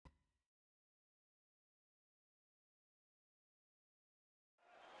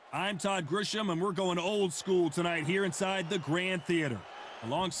I'm Todd Grisham, and we're going old school tonight here inside the Grand Theater.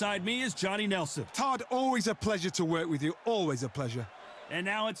 Alongside me is Johnny Nelson. Todd, always a pleasure to work with you. Always a pleasure. And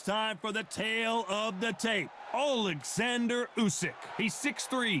now it's time for the tale of the tape. Oleksandr Usyk. He's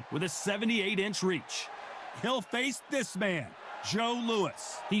 6'3" with a 78-inch reach. He'll face this man, Joe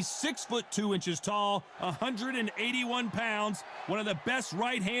Louis. He's 6'2" tall, 181 pounds, one of the best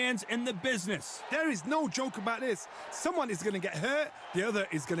right hands in the business. There is no joke about this. Someone is going to get hurt, the other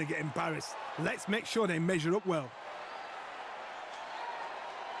is going to get embarrassed. Let's make sure they measure up well.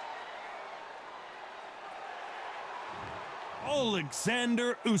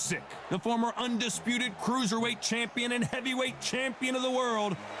 Oleksandr Usyk, the former undisputed cruiserweight champion and heavyweight champion of the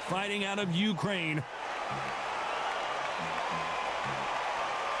world, fighting out of Ukraine.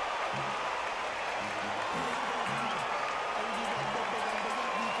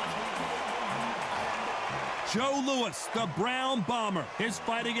 Joe Louis, the Brown Bomber. His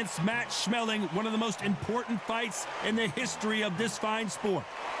fight against Matt Schmeling, one of the most important fights in the history of this fine sport.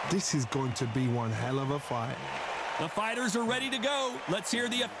 This is going to be one hell of a fight. The fighters are ready to go. Let's hear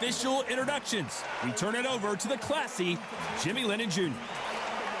the official introductions. We turn it over to the classy Jimmy Lennon Jr.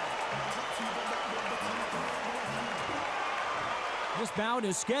 This bout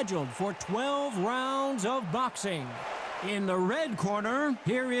is scheduled for 12 rounds of boxing. In the red corner,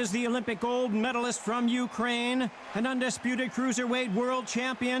 here is the Olympic gold medalist from Ukraine, an undisputed cruiserweight world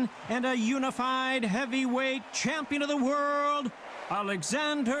champion, and a unified heavyweight champion of the world,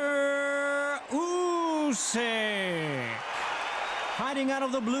 Oleksandr Usyk. Fighting out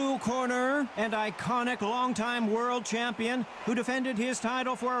of the blue corner, and iconic longtime world champion who defended his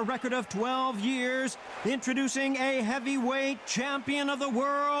title for a record of 12 years, introducing a heavyweight champion of the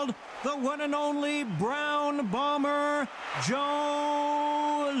world, the one and only Brown Bomber,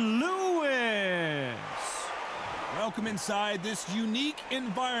 Joe Louis. Welcome inside this unique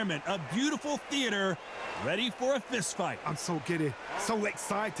environment, a beautiful theater, ready for a fist fight. I'm so giddy, so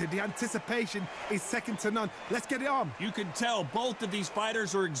excited. The anticipation is second to none. Let's get it on. You can tell both of these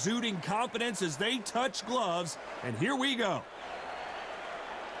fighters are exuding confidence as they touch gloves, and here we go.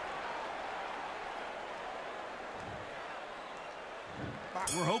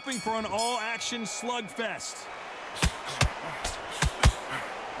 We're hoping for an all-action slugfest.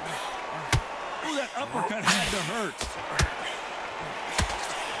 Ooh, that uppercut had to hurt.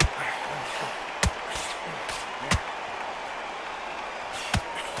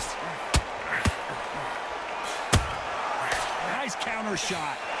 Nice counter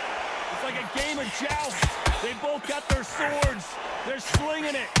shot. It's like a game of joust. They both got their swords. They're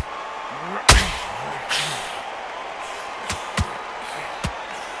slinging it.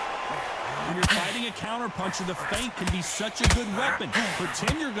 When you're fighting a counterpuncher, the feint can be such a good weapon.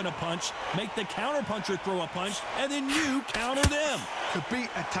 Pretend you're going to punch, make the counterpuncher throw a punch, and then you counter them. To beat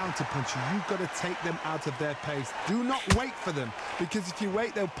a counterpuncher, you've got to take them out of their pace. Do not wait for them, because if you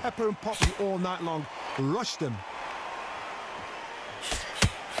wait, they'll pepper and pop you all night long. Rush them.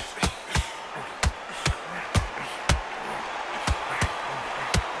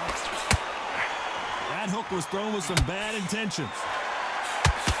 That hook was thrown with some bad intentions.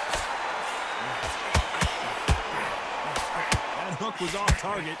 That hook was off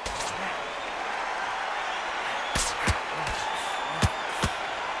target.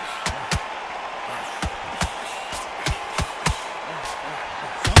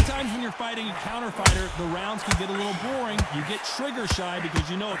 Sometimes when you're fighting a counter fighter, the rounds can get a little boring. You get trigger shy because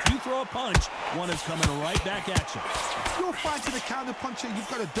you know if you throw a punch, one is coming right back at you. If you're fighting a counterpuncher, you've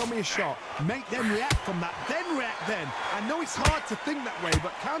got to dummy a shot. Make them react from that, then react then. I know it's hard to think that way,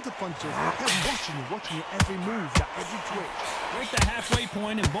 but counterpunchers, they're watching your every move, that every twitch. We're at the halfway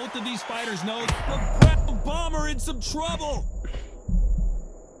point, and both of these fighters know the Brown Bomber in some trouble.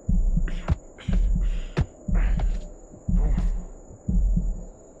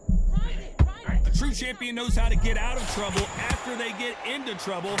 A true champion knows how to get out of trouble after they get into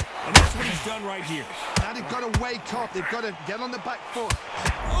trouble, and that's what he's done right here. Now they've got to wake up. They've got to get on the back foot.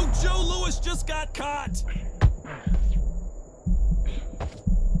 Oh, Joe Louis just got caught.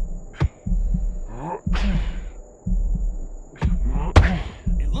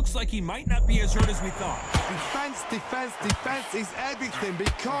 It looks like he might not be as hurt as we thought. Defense, defense, defense is everything,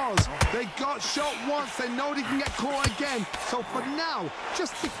 because they got shot once. They know they can get caught again. So for now,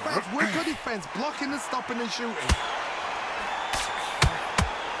 just defense. Work on defense, blocking and stopping and shooting.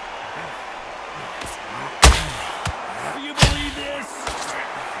 Do you believe this?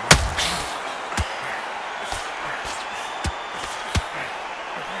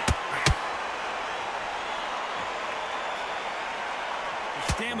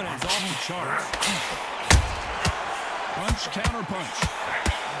 Stamina is off the charts. Punch, counter punch.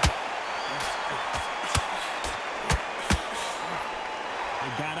 They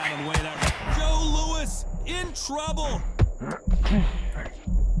got out of the way of that. Joe Louis in trouble.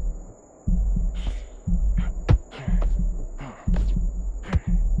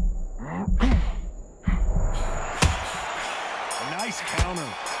 Nice counter.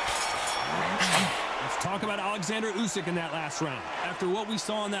 Let's talk about Oleksandr Usyk in that last round. After what we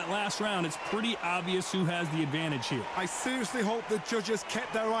saw in that last round, it's pretty obvious who has the advantage here. I seriously hope the judges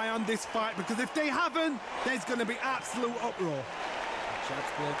kept their eye on this fight, because if they haven't, there's going to be absolute uproar.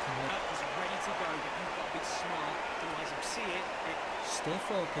 Jab's working it. He's ready to go, but you've got to be smart, otherwise you'll see it. Stay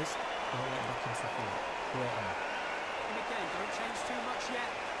focused, don't let back into the field. Great on. And again, don't change too much yet.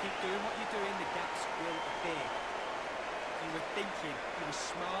 Keep doing what you're doing, the gaps will appear. You were thinking, you were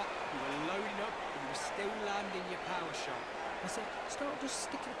smart, you were loading up, and you were still landing your power shot. I said, start just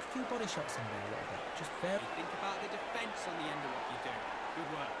sticking a few body shots in there a little bit. Just very. Think about the defence on the end of what you're doing. Good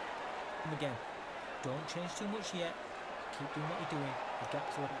work. And again, don't change too much yet. Keep doing what you're doing. The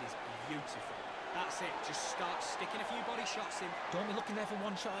gaps are up. It's beautiful. That's it. Just start sticking a few body shots in. Don't be looking there for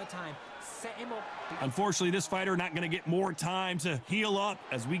one shot at a time. Set him up. Unfortunately, this fighter not going to get more time to heal up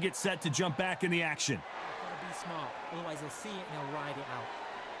as we get set to jump back in the action. You've got to be smart. Otherwise, they'll see it and they'll ride it out.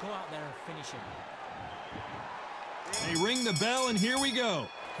 Go out there and finish him. They ring the bell, and here we go.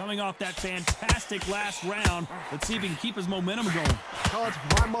 Coming off that fantastic last round, let's see if he can keep his momentum going. Todd,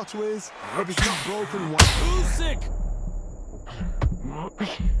 my motto is, if it's not broken, why? Usyk!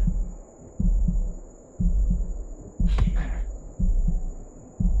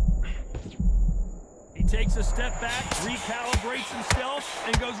 He takes a step back, recalibrates himself,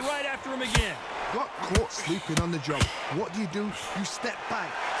 and goes right after him again. Got caught sleeping on the job. What do? You step back,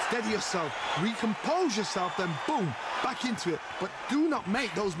 steady yourself, recompose yourself, then boom, back into it. But do not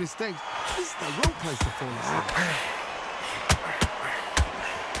make those mistakes. This is the wrong place to fall asleep.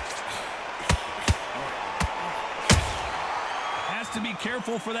 Has to be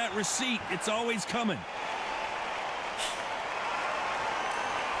careful for that receipt. It's always coming.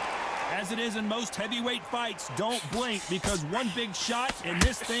 As it is in most heavyweight fights, don't blink, because one big shot and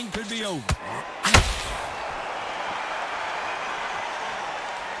this thing could be over.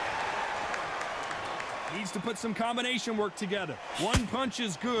 Needs to put some combination work together. One punch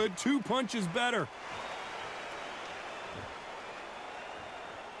is good, two punches better.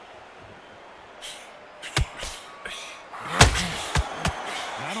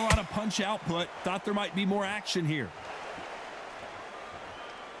 Not a lot of punch output. Thought there might be more action here.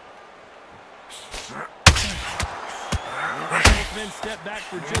 Both men step back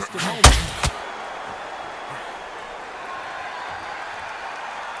for just a moment.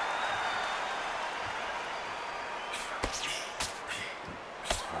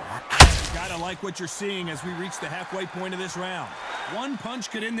 Gotta like what you're seeing as we reach the halfway point of this round. One punch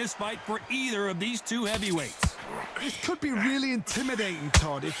could end this fight for either of these two heavyweights. This could be really intimidating,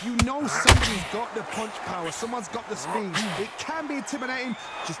 Todd. If you know somebody's got the punch power, someone's got the speed, it can be intimidating.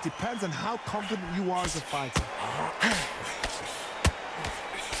 Just depends on how confident you are as a fighter.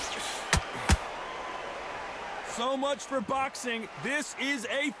 So much for boxing. This is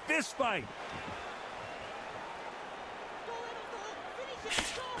a fist fight.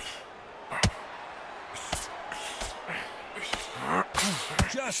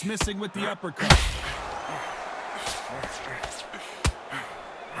 Just missing with the uppercut.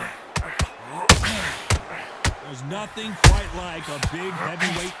 There's nothing quite like a big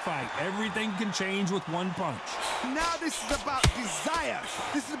heavyweight fight. Everything can change with one punch. Now this is about desire.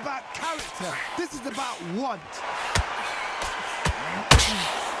 This is about character. This is about want.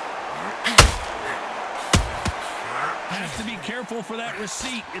 Has to be careful for that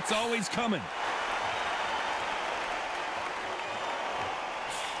receipt. It's always coming.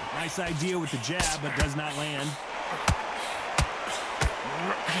 Nice idea with the jab, but does not land.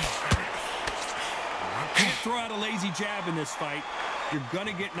 Can't throw out a lazy jab in this fight. You're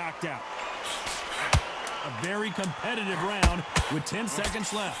gonna get knocked out. A very competitive round with 10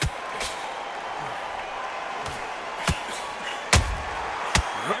 seconds left.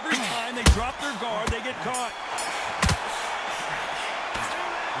 Every time they drop their guard, they get caught.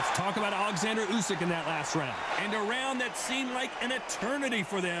 Let's talk about Oleksandr Usyk in that last round. And a round that seemed like an eternity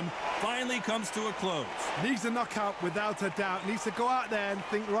for them finally comes to a close. Needs a knockout without a doubt. Needs to go out there and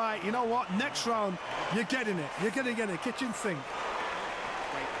think, right, you know what, next round, you're getting it. You're going to get it. Kitchen sink.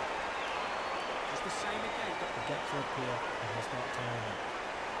 Great. Just the same again. The gaps are up here and he'll start tearing it.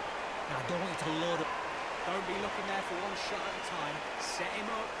 Now, I don't want you to load up. Don't be looking there for one shot at a time. Set him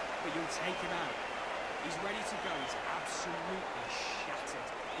up, but you'll take him out. He's ready to go. He's absolutely shattered.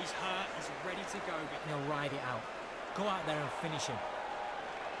 He's hurt. He's ready to go, but he'll ride it out. Go out there and finish him.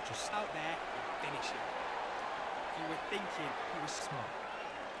 Just out there and finish it. You were thinking he was smart.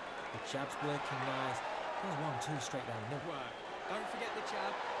 The jab's working nice. There's 1-2 straight down. No work. Don't forget the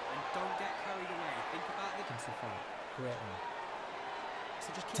jab and don't get carried away. Think about the fight. Great one.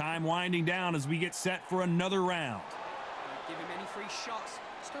 So just keep Time winding down as we get set for another round. Don't give him any free shots.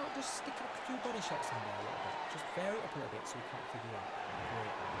 Start just sticking a few body shots in there a little bit. Just vary it up a little bit so you can't figure out.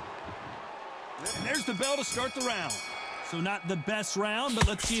 Great one. And there's the bell to start the round. So not the best round, but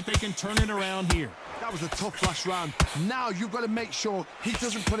let's see if they can turn it around here. That was a tough last round. Now you've got to make sure he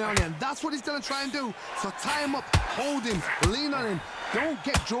doesn't put it on you, and that's what he's going to try and do. So tie him up, hold him, lean on him. Don't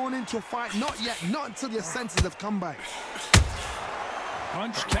get drawn into a fight. Not yet. Not until your senses have come back.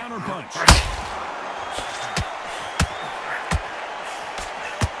 Punch, counter punch.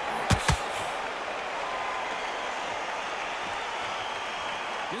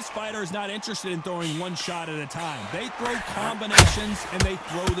 This fighter is not interested in throwing one shot at a time. They throw combinations and they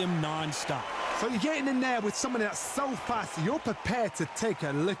throw them non-stop. So you're getting in there with someone that's so fast, you're prepared to take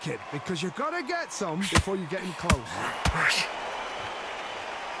a licking because you've got to get some before you get in close.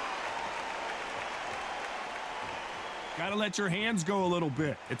 Gotta let your hands go a little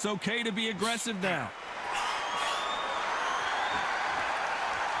bit. It's okay to be aggressive now.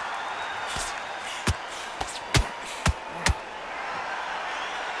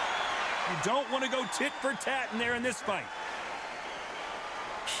 You don't want to go tit for tat in there in this fight.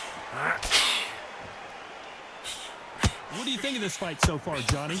 What do you think of this fight so far,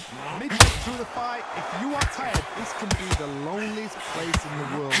 Johnny? Midway through the fight, if you are tired, this can be the loneliest place in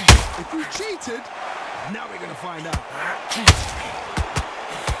the world. If you cheated, now we're going to find out.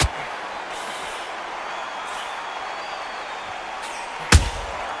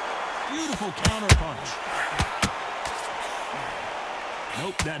 Beautiful counter punch.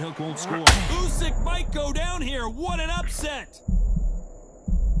 Nope, that hook won't score. Usyk might go down here. What an upset.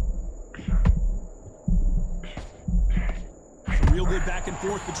 A real good back and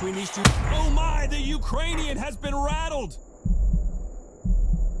forth between these two. Oh my, the Ukrainian has been rattled.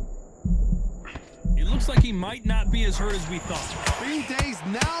 It looks like he might not be as hurt as we thought. 3 days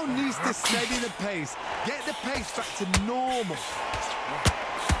now needs to steady the pace. Get the pace back to normal.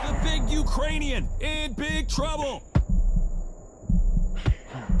 The big Ukrainian in big trouble.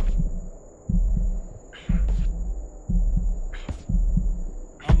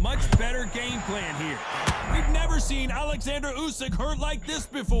 A much better game plan here. We've never seen Oleksandr Usyk hurt like this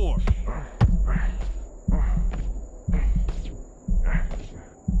before.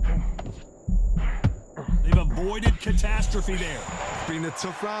 They've avoided catastrophe there. It's been a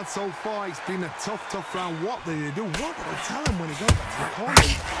tough round so far. It's been a tough round. What did they do? What did they tell him when he got back to the corner?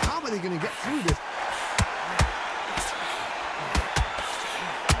 How are they going to get through this?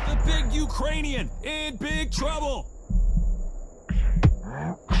 The big Ukrainian in big trouble.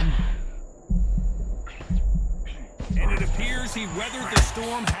 And it appears he weathered the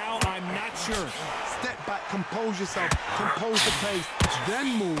storm. How? I'm not sure. Step back, compose yourself, compose the pace,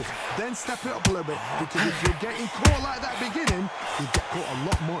 then move, then step it up a little bit. Because if you're getting caught like that beginning, you get caught a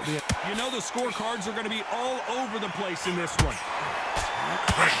lot more at the end. You know the scorecards are going to be all over the place in this one.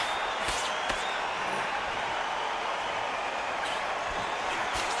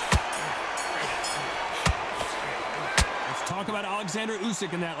 Let's talk about Oleksandr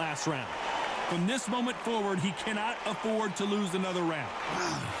Usyk in that last round. From this moment forward, he cannot afford to lose another round.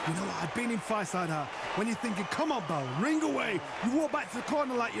 Wow, you know what? I've been in fights like that. When you're thinking, come on, Bell, ring away. You walk back to the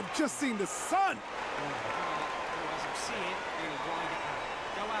corner like you've just seen the sun. Otherwise, you see it, you'll wind it out.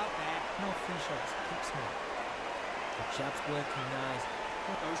 Go out there. No free shots. Keep smart. The jab's working nice.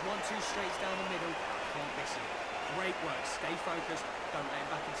 Those 1-2 straights down the middle. Can't miss it. Great work. Stay focused. Don't let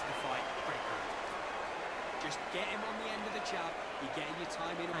him back into the fight. Great work. Just get him on the end of the jab. You're getting your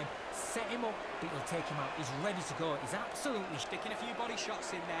time in. Set him up, but you'll take him out. He's ready to go. He's absolutely sticking a few body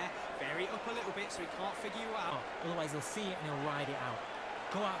shots in there. Vary it up a little bit so he can't figure you out. Otherwise, he'll see it and he'll ride it out.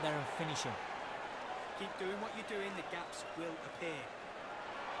 Go out there and finish him. Keep doing what you're doing. The gaps will appear.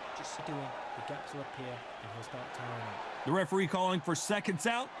 Just doing, the gaps will appear and he'll start tiring out. The referee calling for seconds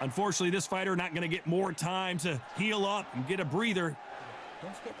out. Unfortunately, this fighter not going to get more time to heal up and get a breather.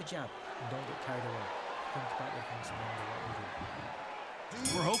 Don't forget the jab and don't get carried away. Think about your defense and remember what you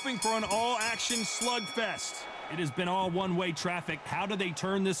do. We're hoping for an all-action slugfest. It has been all one-way traffic. How do they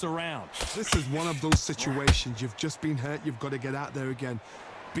turn this around? This is one of those situations. You've just been hurt. You've got to get out there again.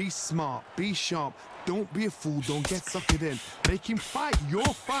 Be smart. Be sharp. Don't be a fool. Don't get suckered in. Make him fight your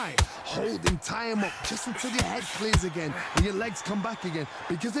fight. Hold him, tie him up just until your head clears again and your legs come back again.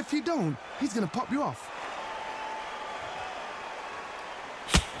 Because if you don't, he's going to pop you off.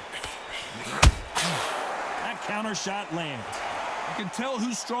 That counter shot lands. You can tell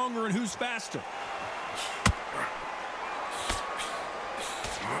who's stronger and who's faster.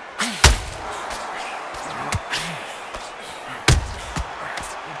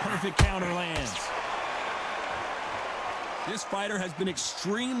 The perfect counter lands. This fighter has been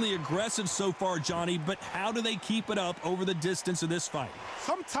extremely aggressive so far, Johnny, but how do they keep it up over the distance of this fight?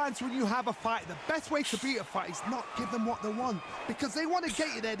 Sometimes when you have a fight, the best way to beat a fight is not give them what they want, because they want to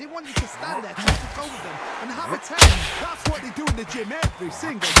get you there. They want you to stand there, try to go with them, and have a test. That's what they do in the gym every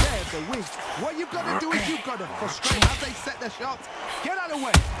single day of the week. What you've got to do is you've got to frustrate as they set their shots. Get out of the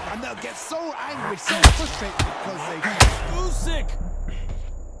way, and they'll get so angry, so frustrated because they... Usyk!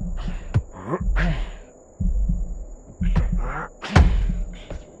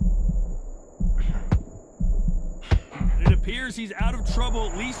 It appears he's out of trouble,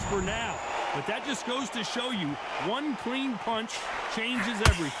 at least for now. But that just goes to show you, one clean punch changes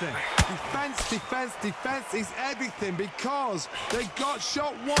everything. Defense, defense, defense is everything, because they got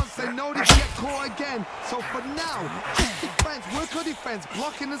shot once, they know they can get caught again. So for now, just defense, work on defense,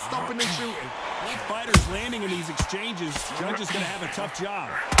 blocking and stopping and shooting. Both fighters landing in these exchanges, Judge is going to have a tough job.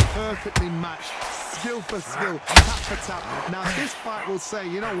 Perfectly matched, skill for skill, tap for tap. Now this fight will say,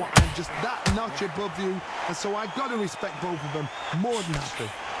 you know what, I'm just that notch above you, and so I got to respect both of them more than happy.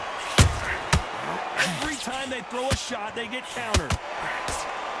 Every time they throw a shot, they get countered.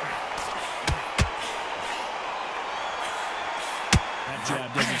 That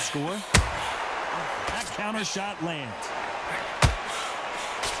jab doesn't score. That counter shot lands.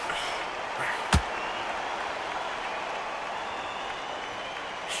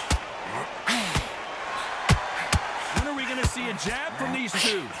 When are we going to see a jab from these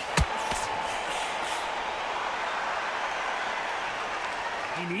two?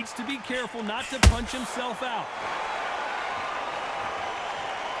 He needs to be careful not to punch himself out.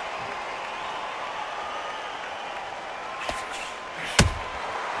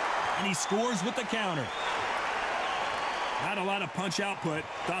 And he scores with the counter. Not a lot of punch output.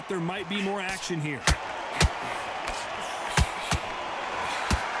 Thought there might be more action here.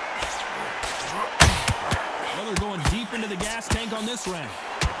 Well, they're going deep into the gas tank on this round.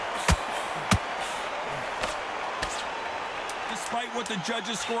 Despite what the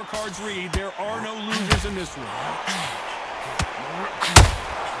judges' scorecards read, there are no losers in this one.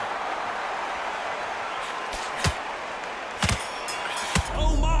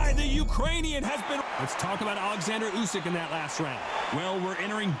 Oh my, the Ukrainian has been... Let's talk about Oleksandr Usyk in that last round. Well, we're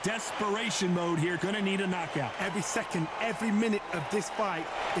entering desperation mode here. Gonna need a knockout. Every second, every minute of this fight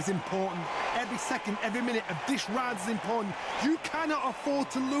is important. Every second, every minute of this round is important. You cannot afford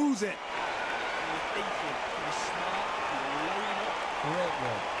to lose it. Great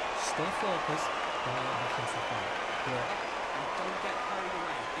work. Stay focused. Don't let back into the fight. Great. And don't get carried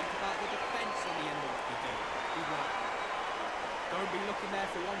away. Think about the defense on the end of what you do. Good work. Don't be looking there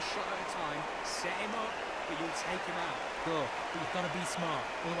for one shot at a time. Set him up, but you'll take him out. Go. But you've got to be smart.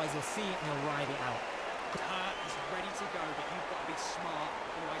 Otherwise he'll see it and he'll ride it out. Hurt is ready to go, but you've got to be smart.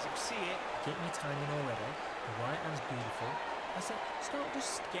 Otherwise he'll see it. Get your timing already. The right hand's beautiful. That's it. Start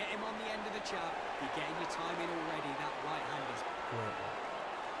just... Get him on the end of the jab. You're getting your timing already. That right hand is... Great work.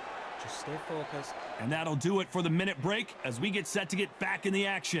 Just stay focused. And that'll do it for the minute break as we get set to get back in the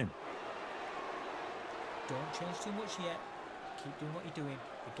action. Don't change too much yet. Keep doing what you're doing.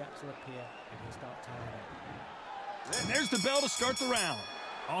 The gaps will appear and you'll start tiring out. And there's the bell to start the round.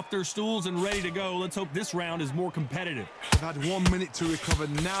 Off their stools and ready to go. Let's hope this round is more competitive. They've had 1 minute to recover.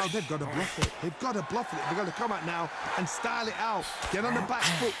 Now they've got to bluff it. They've got to bluff it. They've got to come out now and style it out. Get on the back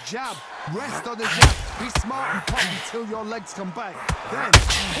foot, jab, rest on the jab. Be smart and pop until your legs come back. Then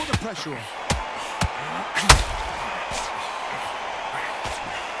put the pressure on.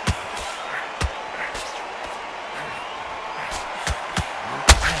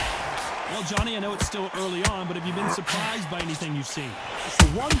 Well, Johnny, I know it's still early on, but have you been surprised by anything you've seen? It's the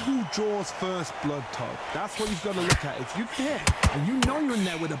one who draws first blood, Todd. That's what you've got to look at. If you're there and you know you're in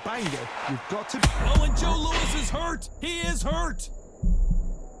there with a banger, you've got to... Oh, and Joe Louis is hurt. He is hurt.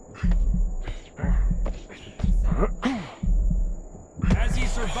 As he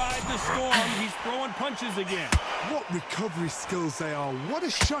survived the storm, he's throwing punches again. What recovery skills they are. What a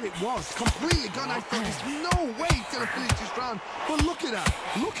shot it was. Completely gone. I thought there's no way he's going to finish this round. But look at that.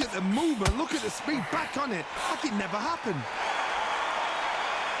 Look at the movement. Look at the speed. Back on it. Like it never happened.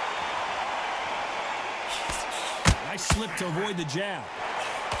 Nice slip to avoid the jab.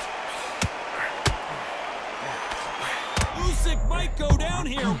 Usyk might go down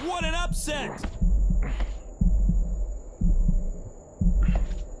here. What an upset.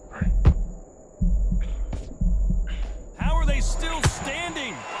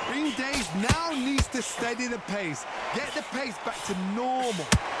 Being dazed now needs to steady the pace. Get the pace back to normal.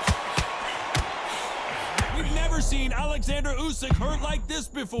 We've never seen Oleksandr Usyk hurt like this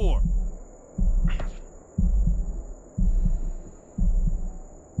before.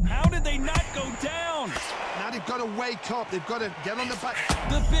 How did they not go down? Now they've got to wake up. They've got to get on the back.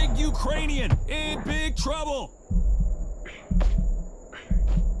 The big Ukrainian in big trouble.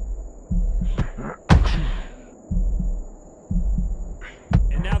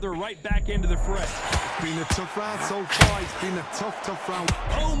 And now they're right back into the fray. It's been a tough round so far. It's been a tough round.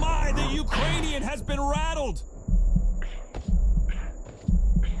 Oh my, the Ukrainian has been rattled.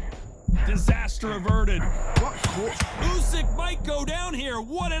 Disaster averted. What course? Usyk might go down here.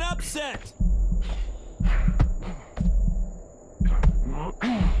 What an upset.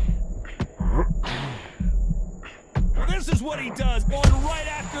 Well, this is what he does, going right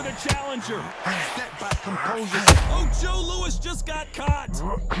after the challenger. Step back, composure. Oh, Joe Louis just got caught.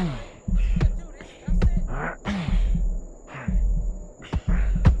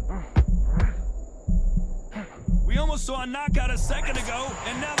 We almost saw a knockout a second ago,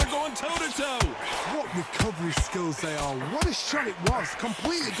 and now they're going toe-to-toe. What recovery skills they are. What a shot it was.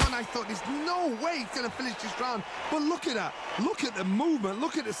 Completely gone. I thought there's no way he's going to finish this round. But look at that. Look at the movement.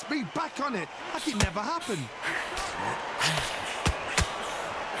 Look at the speed. Back on it. Like it never happened.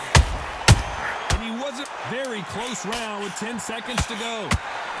 And he wasn't very close round with 10 seconds to go.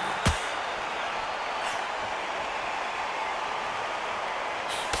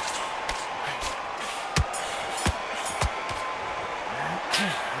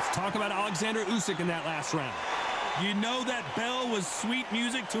 Talk about Oleksandr Usyk in that last round. You know that bell was sweet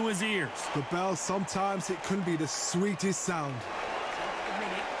music to his ears. The bell, sometimes it can be the sweetest sound. A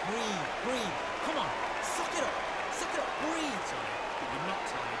minute. Breathe. Come on. Suck it up. Breathe. You're not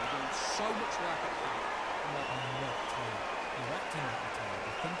tired. You're doing so much work at that. I'm not tired. You're acting like you're tired.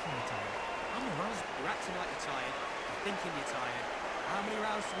 You're thinking you're tired. I'm aroused. You're acting like you're tired. You're thinking you're tired. How many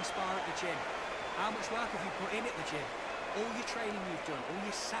rounds do we spar at the gym? How much work have you put in at the gym? All your training you've done, all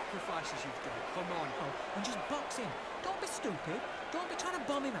your sacrifices you've done, come on. Oh, and just box him. Don't be stupid. Don't be trying to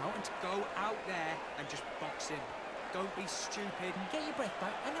bomb him out and Go out there and just box him. Don't be stupid. get your breath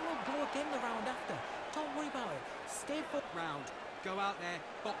back, and then we'll go again the round after. Don't worry about it. Stay put. Round. Go out there,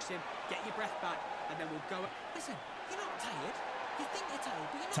 box him, get your breath back, and then we'll go. Listen, you're not tired. You think you're tired,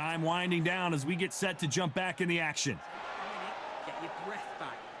 but you're not. Time winding down as we get set to jump back in the action. A minute, get your breath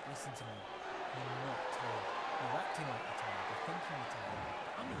back. Listen to me. You're not tired. You're acting like you're tired. You're thinking you're tired.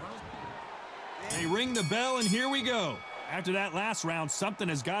 I'm aroused. They ring the bell, and here we go. After that last round, something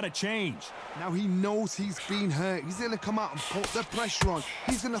has got to change. Now he knows he's been hurt. He's going to come out and put the pressure on.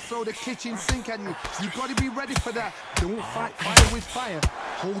 He's going to throw the kitchen sink at you. You've got to be ready for that. Don't fight fire with fire.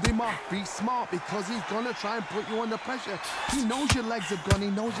 Hold him off. Be smart, because he's going to try and put you under pressure. He knows your legs are gone. He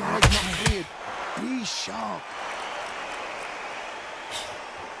knows your legs not cleared. Be sharp.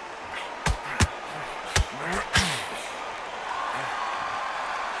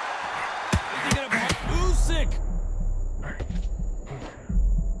 Usyk!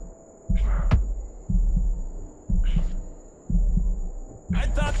 I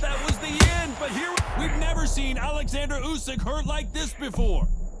thought that was the end, but here we've never seen Oleksandr Usyk hurt like this before.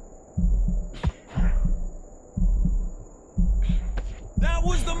 That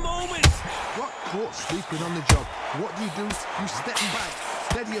was the moment. Got caught sleeping on the job. What do? You step back,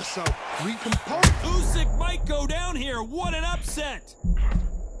 steady yourself, recompose. Usyk might go down here. What an upset.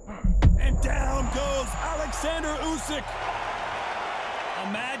 And down goes Oleksandr Usyk.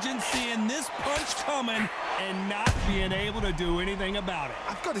 Imagine seeing this punch coming and not being able to do anything about it.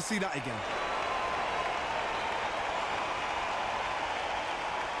 I've got to see that again.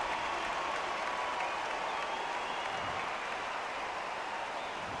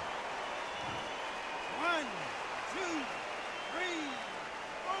 One, two, three,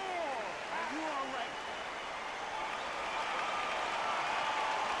 four. Are you all right?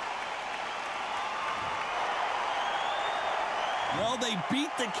 Well, they beat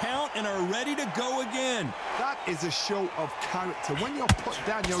the count and are ready to go again. That is a show of character. When you're put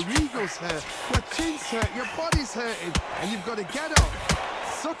down, your ego's hurt, your chin's hurt, your body's hurting, and you've got to get up,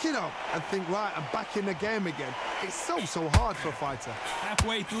 suck it up, and think, right, I'm back in the game again. It's so hard for a fighter.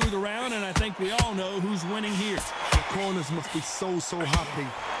 Halfway through the round, and I think we all know who's winning here. The corners must be so happy.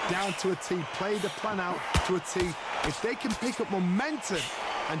 Down to a T, play the plan out to a T. If they can pick up momentum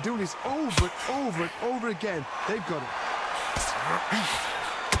and do this over and over again, they've got it.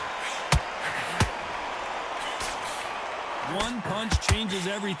 One punch changes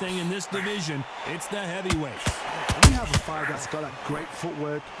everything in this division. It's the heavyweights. When you have a fighter that's got that great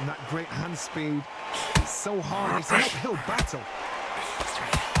footwork and that great hand speed, it's so hard. It's an uphill battle.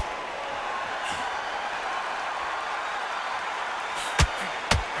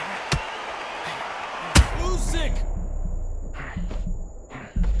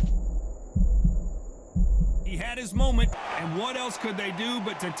 moment. And what else could they do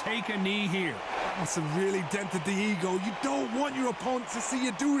but to take a knee here? That must have really dented the ego. You don't want your opponent to see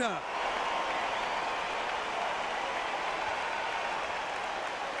you do that.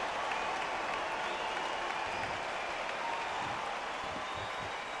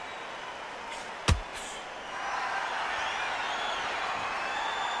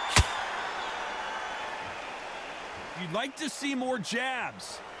 You'd like to see more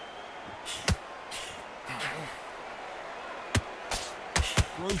jabs.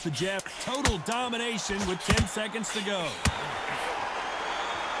 Throws the jab. Total domination with 10 seconds to go.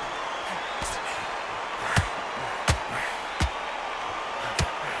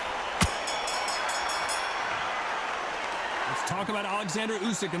 Let's talk about Oleksandr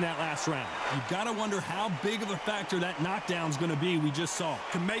Usyk in that last round. You've got to wonder how big of a factor that knockdown's going to be we just saw.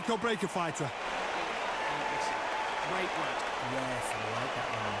 Can make or break a fighter. Great work. Yes, I like that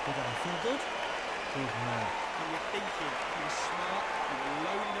one. Good one. Feel good? Good man. And you're thinking, you were smart, you were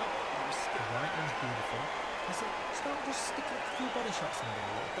loading up, you were The right one's beautiful. I said, start just sticking a few body shots in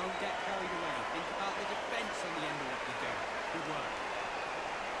there. Look. Don't get carried away. Think about the defense on the end of what you're doing. Good work.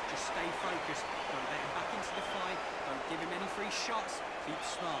 Just stay focused. Don't let him back into the fight. Don't give him any free shots. Keep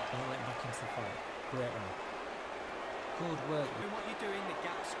smart. Don't let him back into the fight. Great round. Good work. Doing what you're doing, the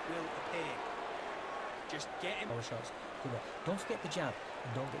gaps will appear. Just get him. Body shots. Good work. Don't forget the jab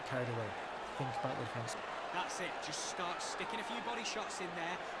and don't get carried away. Think about the defense. That's it. Just start sticking a few body shots in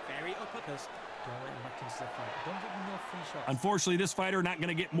there. Very upper. Because don't let him back into the fight. Don't give him no free shots. Unfortunately, this fighter not going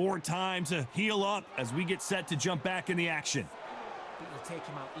to get more time to heal up as we get set to jump back in the action. But you'll take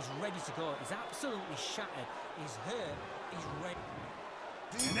him out. He's ready to go. He's absolutely shattered. He's hurt. He's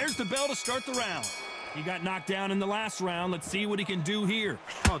ready. And there's the bell to start the round. He got knocked down in the last round. Let's see what he can do here.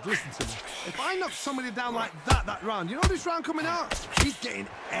 Oh, listen to me. If I knock somebody down like that round, you know this round coming out? He's getting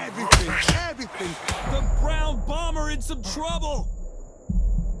everything, everything. The Brown Bomber in some trouble.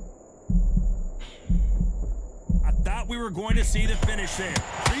 I thought we were going to see the finish there.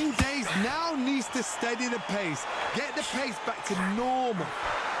 Green Days now needs to steady the pace. Get the pace back to normal.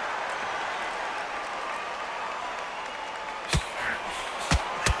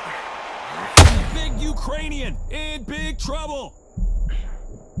 Big Ukrainian in big trouble.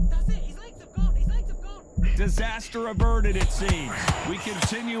 That's it. His legs have gone. His legs have gone. Disaster averted, it seems. We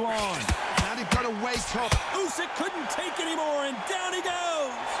continue on. Now they've got to wake up. Usyk couldn't take anymore, and down he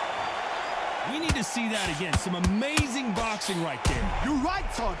goes. We need to see that again. Some amazing boxing right there. You're right,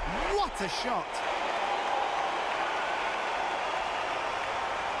 Todd. What a shot.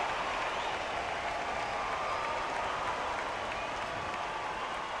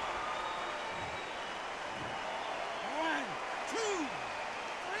 One, two,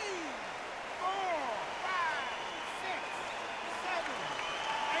 three, 4, 5, 6, 7,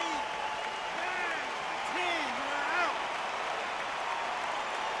 8, 9, 10. You're out.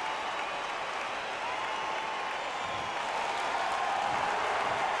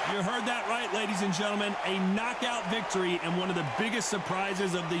 You heard that right, ladies and gentlemen. A knockout victory and one of the biggest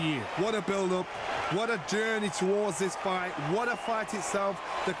surprises of the year. What a build-up. What a journey towards this fight. What a fight itself.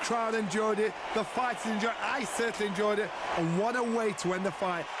 The crowd enjoyed it. The fighters enjoyed it. I certainly enjoyed it. And what a way to end the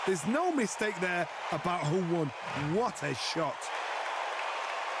fight. There's no mistake there about who won. What a shot.